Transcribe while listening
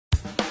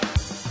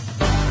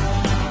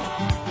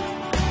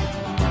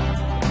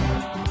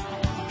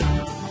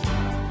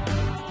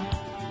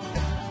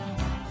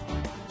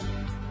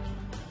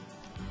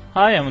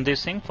Hi, I'm Mandeep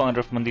Singh,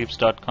 founder of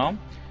Mandeeps.com,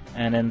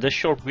 and in this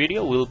short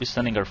video we'll be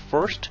sending our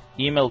first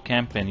email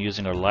campaign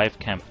using our live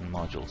campaign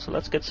module. So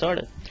let's get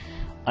started.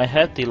 I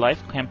had the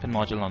live campaign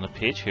module on the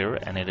page here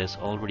and it is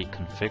already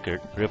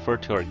configured. Refer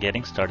to our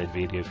getting started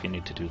video if you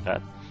need to do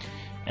that.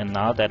 And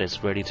now that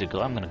it's ready to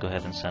go, I'm going to go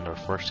ahead and send our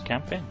first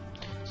campaign.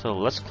 So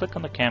let's click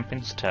on the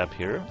campaigns tab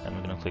here and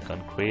we're going to click on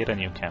create a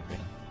new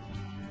campaign.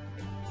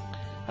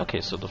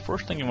 Okay, so the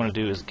first thing you want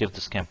to do is give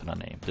this campaign a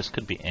name. This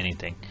could be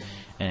anything,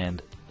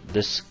 and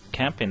this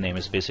campaign name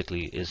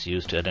is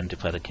used to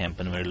identify the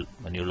campaign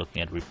when you're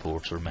looking at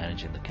reports or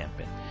managing the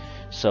campaign.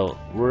 So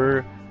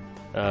we're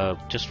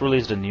just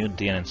released a new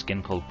DNN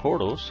skin called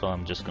Portal, so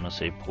I'm just going to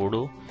say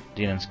Portal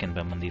DNN skin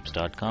by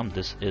Mandeeps.com.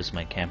 This is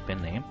my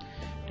campaign name,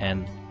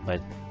 and by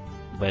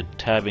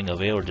tabbing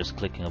away or just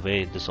clicking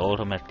away, this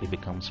automatically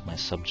becomes my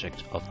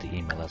subject of the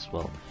email as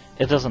well.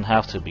 It doesn't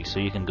have to be, so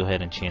you can go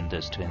ahead and change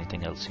this to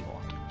anything else you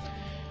want.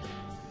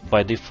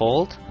 By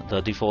default,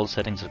 the default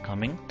settings are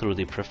coming through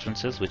the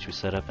preferences which we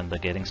set up in the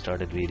getting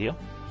started video.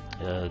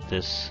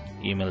 This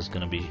email is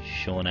going to be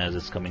shown as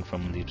it's coming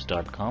from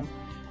Mandeeps.com,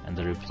 and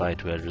the reply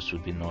to address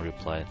would be no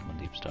reply at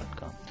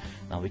Mandeeps.com.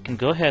 Now we can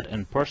go ahead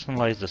and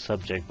personalize the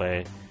subject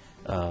by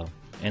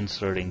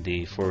inserting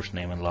the first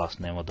name and last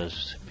name of the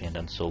recipient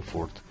and so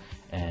forth.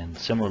 And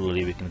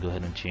similarly, we can go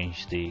ahead and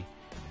change the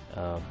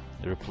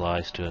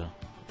replies to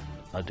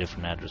a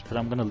different address, but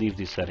I'm going to leave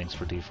these settings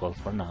for default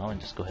for now and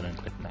just go ahead and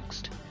click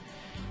next.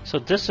 So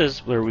this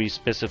is where we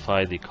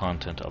specify the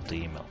content of the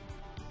email.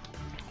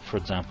 For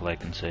example, I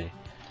can say,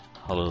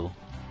 hello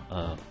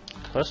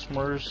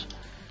customers,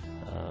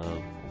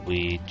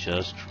 we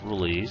just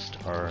released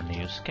our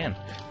new skin.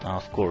 Now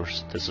of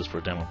course this is for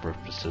demo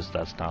purposes,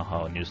 that's not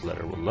how a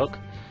newsletter will look.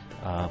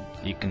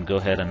 You can go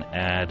ahead and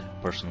add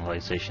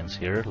personalizations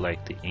here,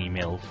 like the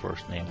email,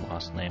 first name,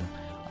 last name,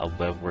 a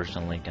web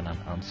version link, and an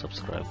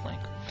unsubscribe link.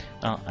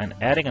 Now, and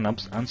adding an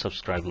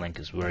unsubscribe link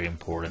is very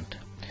important.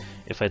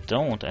 If I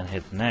don't and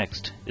hit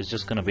next, it's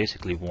just going to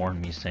basically warn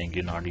me saying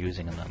you're not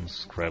using an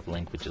unsubscribe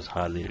link, which is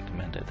highly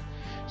recommended.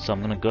 So I'm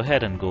going to go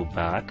ahead and go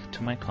back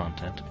to my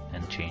content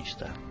and change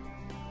that.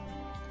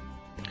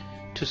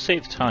 To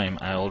save time,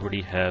 I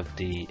already have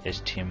the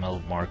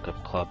HTML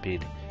markup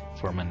copied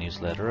for my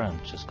newsletter. I'm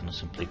just going to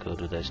simply go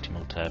to the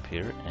HTML tab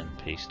here and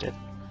paste it.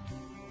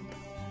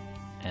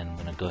 And I'm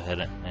going to go ahead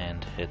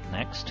and hit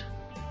next.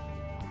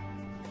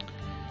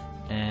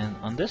 And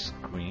on this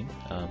screen,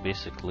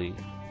 basically,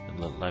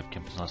 the live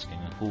campaign is asking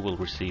who will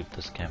receive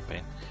this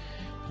campaign.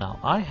 Now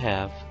I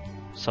have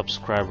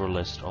subscriber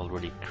list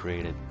already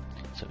created.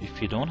 So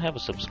if you don't have a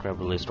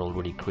subscriber list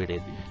already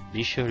created,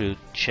 be sure to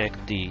check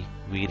the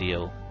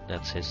video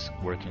that says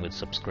working with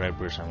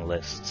subscribers and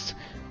lists.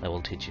 That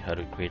will teach you how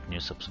to create new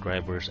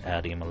subscribers,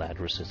 add email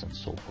addresses, and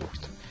so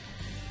forth.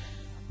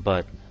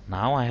 But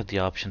now I have the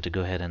option to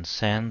go ahead and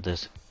send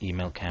this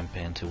email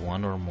campaign to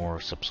one or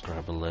more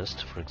subscriber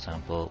list. For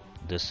example,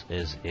 this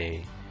is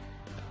a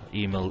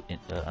email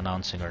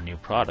announcing our new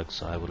product,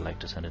 so I would like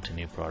to send it to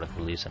new product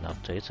release and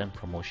updates and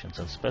promotions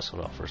and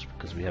special offers,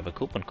 because we have a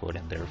coupon code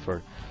in there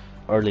for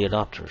early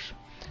adopters.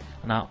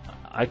 Now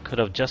I could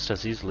have just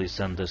as easily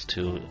sent this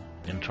to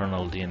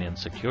internal DNN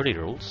security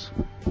rules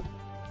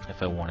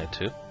if I wanted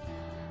to,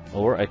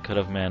 or I could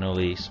have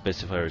manually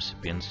specified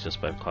recipients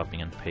just by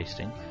copying and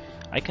pasting.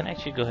 I can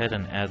actually go ahead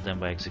and add them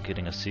by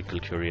executing a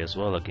SQL query as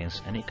well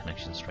against any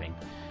connection string,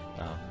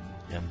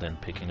 and then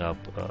picking up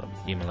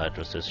email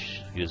addresses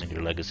using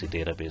your legacy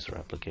database or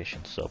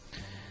application. So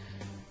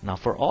now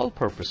for all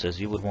purposes,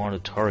 you would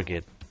want to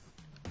target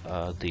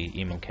the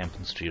email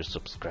campaigns to your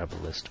subscriber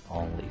list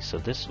only. So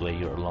this way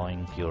you're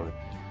allowing your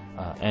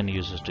end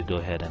users to go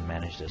ahead and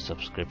manage their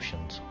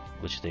subscriptions,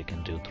 which they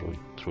can do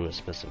through a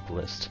specific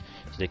list.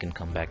 So they can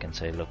come back and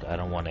say, look, I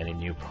don't want any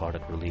new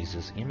product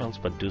releases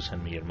emails, but do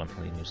send me your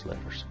monthly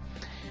newsletters.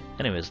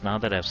 Anyways, now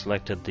that I've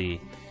selected the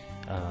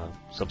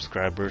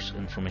subscribers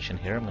information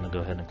here, I'm going to go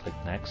ahead and click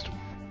next.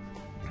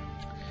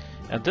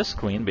 At this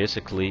screen,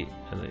 basically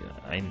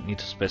I need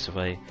to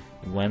specify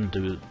when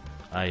do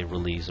I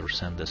release or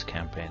send this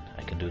campaign.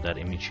 I can do that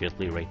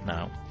immediately right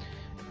now,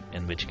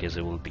 in which case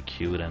it will be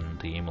queued and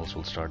the emails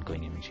will start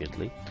going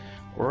immediately,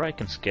 or I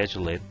can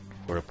schedule it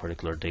for a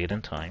particular date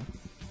and time.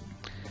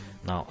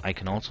 Now I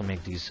can also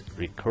make these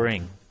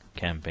recurring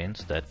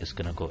campaigns that is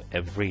going to go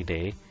every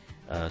day,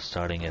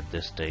 starting at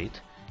this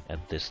date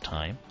at this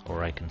time,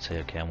 or I can say,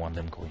 okay, I want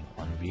them going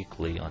on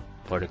weekly on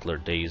particular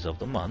days of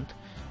the month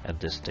at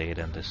this date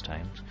and this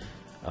time.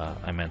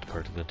 I meant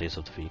particular days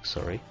of the week,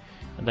 sorry.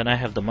 And then I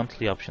have the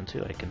monthly option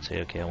too. I can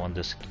say, okay, I want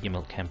this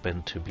email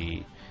campaign to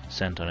be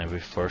sent on every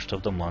first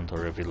of the month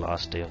or every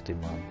last day of the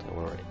month,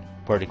 or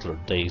particular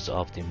days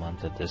of the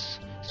month at this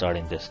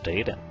starting this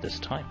date and this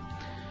time.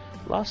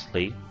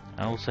 Lastly,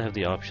 I also have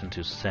the option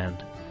to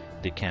send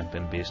the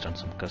campaign based on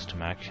some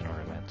custom action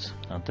or events.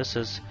 Now this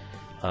is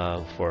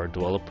for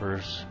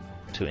developers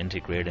to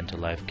integrate into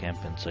live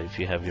campaign. So if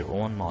you have your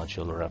own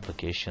module or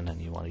application and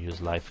you want to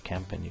use live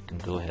campaign, you can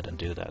go ahead and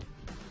do that.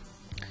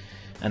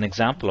 An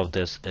example of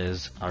this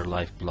is our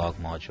live blog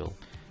module.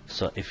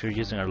 So if you're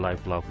using our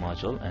live blog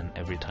module, and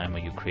every time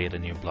you create a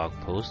new blog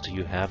post,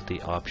 you have the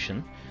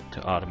option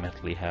to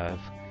automatically have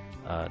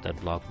that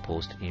blog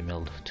post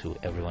emailed to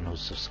everyone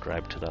who's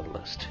subscribed to that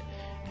list.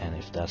 And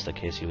if that's the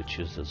case, you would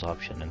choose this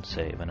option and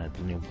say when a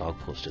new blog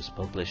post is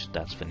published,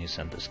 that's when you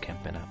send this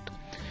campaign out.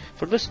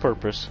 For this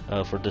purpose,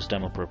 for this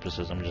demo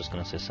purposes, I'm just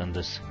going to say send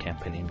this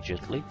campaign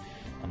immediately.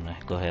 I'm going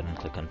to go ahead and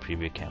click on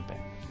preview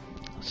campaign.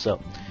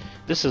 So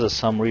this is a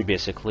summary.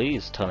 Basically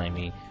it's telling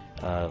me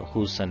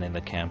who's sending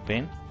the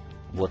campaign,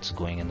 what's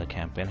going in the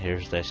campaign.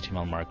 Here's the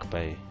HTML markup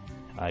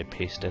I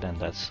pasted, and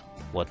that's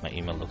what my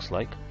email looks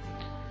like.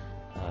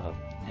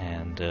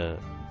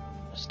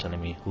 It's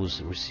telling me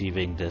who's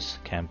receiving this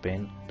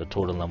campaign, the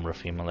total number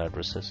of email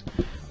addresses.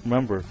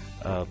 Remember,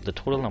 the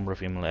total number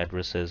of email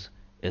addresses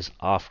is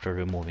after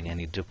removing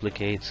any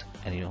duplicates,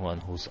 anyone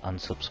who's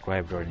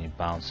unsubscribed, or any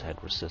bounce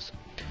addresses.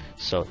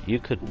 So you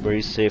could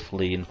very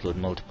safely include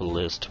multiple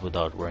lists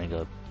without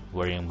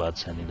worrying about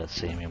sending that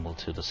same email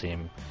to the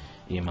same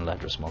email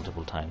address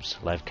multiple times.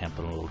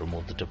 LiveCampaign will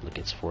remove the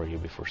duplicates for you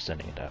before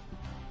sending it out.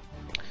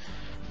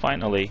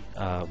 Finally,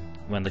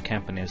 when the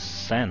campaign is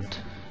sent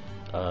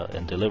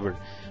and delivered,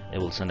 it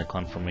will send a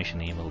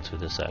confirmation email to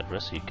this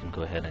address. You can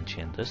go ahead and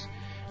change this.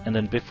 And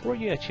then before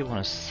you actually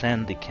want to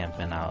send the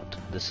campaign out,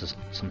 this is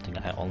something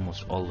I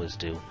almost always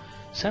do,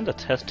 send a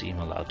test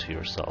email out to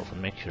yourself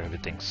and make sure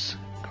everything's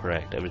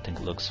correct,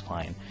 everything looks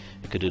fine.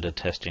 You could do the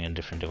testing in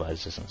different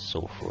devices and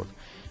so forth.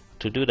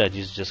 To do that,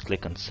 you just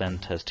click on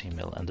send test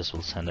email, and this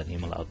will send an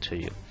email out to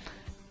you.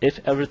 If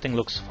everything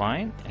looks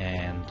fine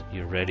and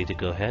you're ready to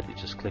go ahead, you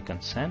just click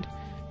on send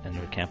and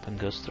your campaign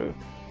goes through.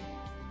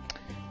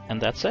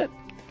 And that's it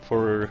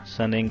for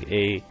sending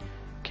a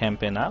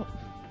campaign out.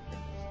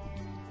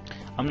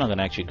 I'm not going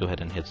to actually go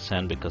ahead and hit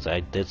send because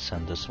I did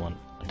send this one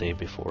a day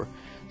before.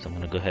 So I'm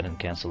going to go ahead and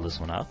cancel this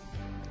one out.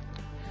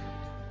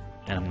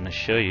 And I'm going to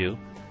show you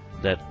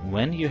that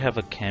when you have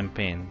a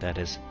campaign that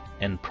is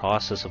in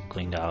process of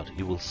going out,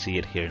 you will see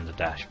it here in the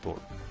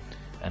dashboard,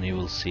 and you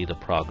will see the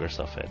progress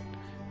of it,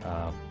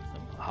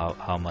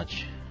 how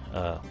much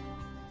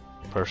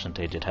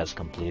percentage it has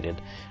completed.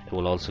 It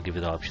will also give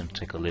you the option to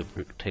take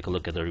a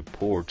look at the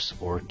reports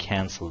or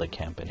cancel the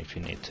campaign if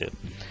you need to.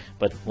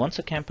 But once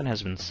a campaign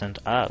has been sent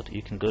out,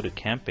 you can go to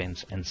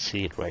campaigns and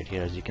see it right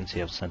here. As you can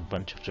see, I've sent a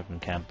bunch of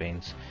different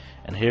campaigns,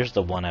 and here's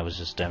the one I was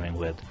just demoing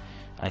with.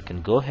 I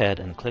can go ahead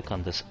and click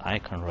on this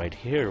icon right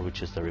here,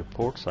 which is the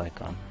reports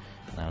icon.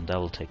 Now that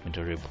will take me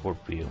to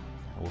report view.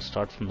 I will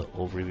start from the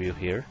overview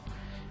here,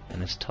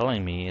 and it's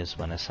telling me is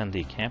when I send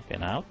the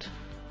campaign out,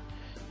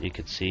 you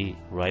could see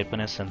right when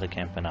I sent the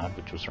campaign out,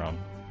 which was around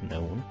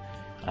noon,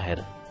 I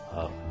had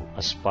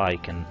a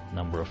spike in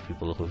number of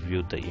people who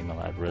viewed the email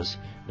address.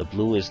 The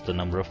blue is the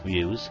number of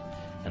views,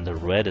 and the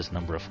red is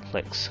number of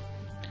clicks.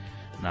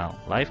 Now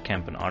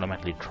LiveCampaign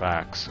automatically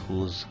tracks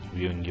who's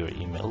viewing your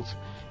emails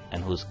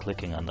and who's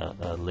clicking on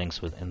the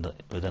links within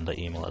the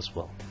email as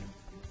well.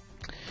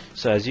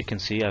 So as you can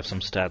see, I have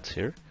some stats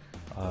here.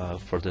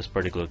 For this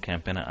particular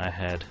campaign, I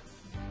had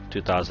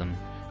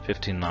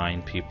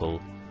 2,059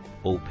 people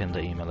open the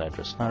email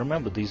address. Now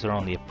remember, these are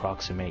only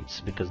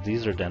approximates because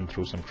these are done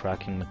through some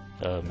tracking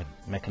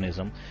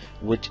mechanism,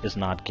 which is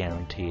not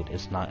guaranteed.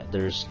 It's not,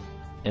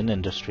 in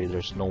industry,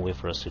 there's no way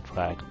for us to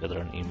track whether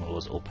an email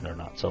was open or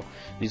not. So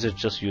these are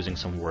just using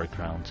some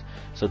workarounds.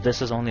 So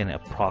this is only an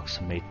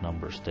approximate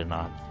numbers. They're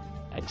not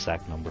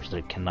exact numbers.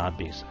 They cannot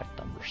be exact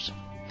numbers.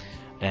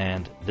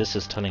 And this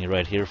is telling you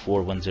right here,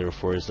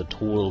 4104 is the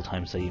total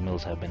times the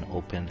emails have been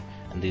opened,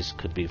 and these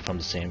could be from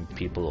the same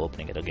people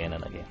opening it again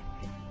and again.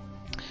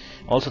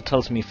 Also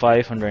tells me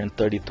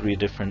 533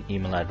 different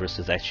email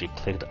addresses actually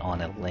clicked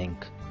on a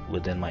link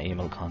within my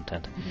email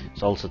content.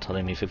 It's also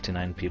telling me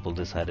 59 people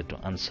decided to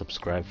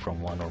unsubscribe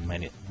from one or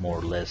many more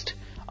list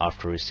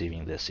after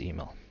receiving this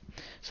email.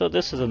 So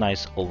this is a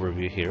nice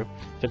overview here.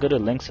 If I go to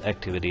links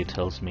activity, it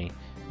tells me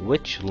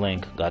which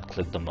link got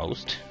clicked the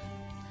most.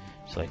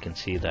 So I can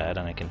see that,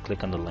 and I can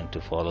click on the link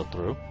to follow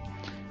through.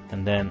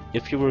 And then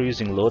if you were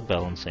using load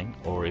balancing,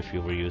 or if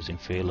you were using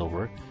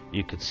failover,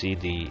 you could see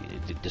the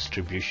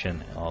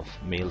distribution of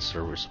mail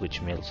servers,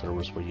 which mail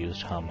servers were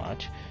used, how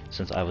much.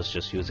 Since I was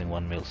just using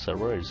one mail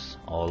server, it's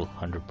all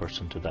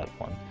 100% to that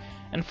one.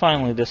 And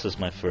finally, this is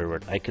my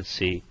favorite. I could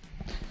see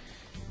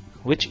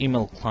which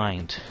email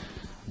client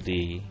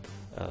the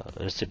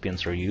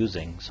recipients are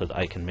using, so that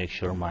I can make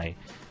sure my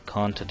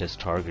content is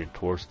targeted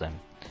towards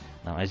them.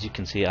 Now as you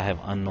can see, I have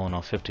unknown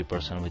of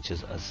 50%, which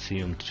is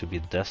assumed to be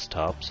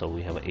desktop, so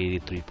we have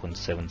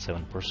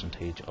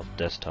 83.77% of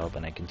desktop,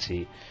 and I can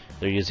see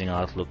they're using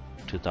Outlook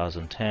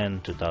 2010,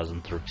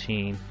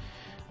 2013,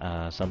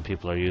 some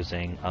people are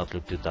using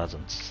Outlook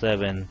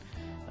 2007,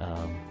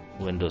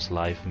 Windows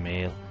Live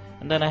Mail,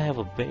 and then I have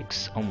a big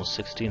almost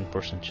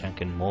 16% chunk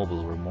in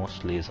mobile, where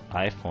mostly is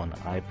iPhone,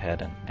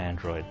 iPad and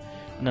Android.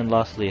 And then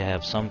lastly, I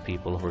have some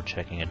people who are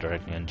checking it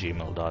directly on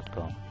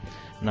gmail.com.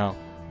 Now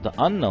the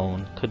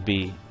unknown could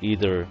be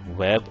either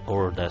web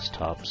or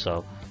desktop,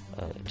 so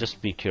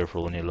just be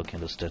careful when you're looking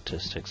at the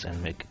statistics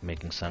and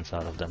making sense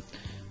out of them.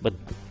 But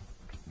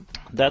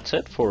That's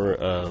it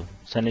for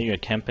sending your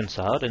campaigns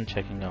out and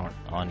checking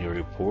on your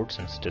reports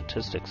and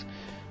statistics.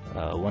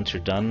 Once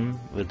you're done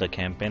with the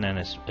campaign, and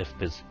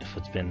if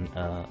it's been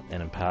in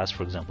the past,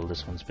 for example,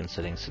 this one's been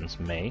sitting since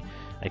May,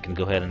 I can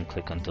go ahead and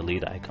click on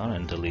delete icon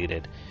and delete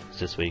it. So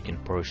this way you can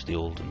purge the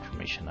old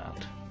information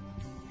out.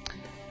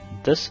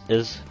 This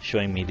is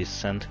showing me the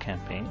sent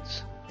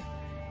campaigns.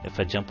 If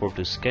I jump over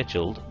to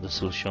scheduled,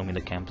 this will show me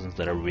the campaigns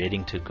that are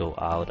waiting to go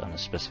out on a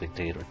specific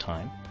date or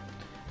time.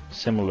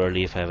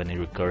 Similarly, if I have any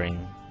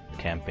recurring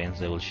campaigns,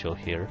 they will show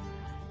here.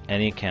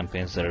 Any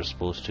campaigns that are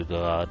supposed to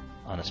go out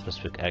on a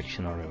specific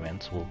action or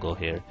events will go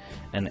here,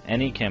 and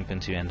any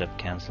campaigns you end up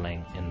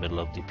canceling in middle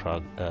of the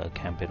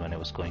campaign when it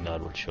was going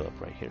out will show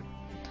up right here.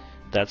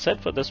 That's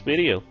it for this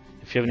video.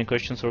 If you have any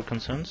questions or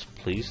concerns,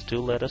 please do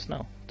let us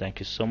know. Thank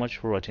you so much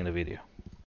for watching the video.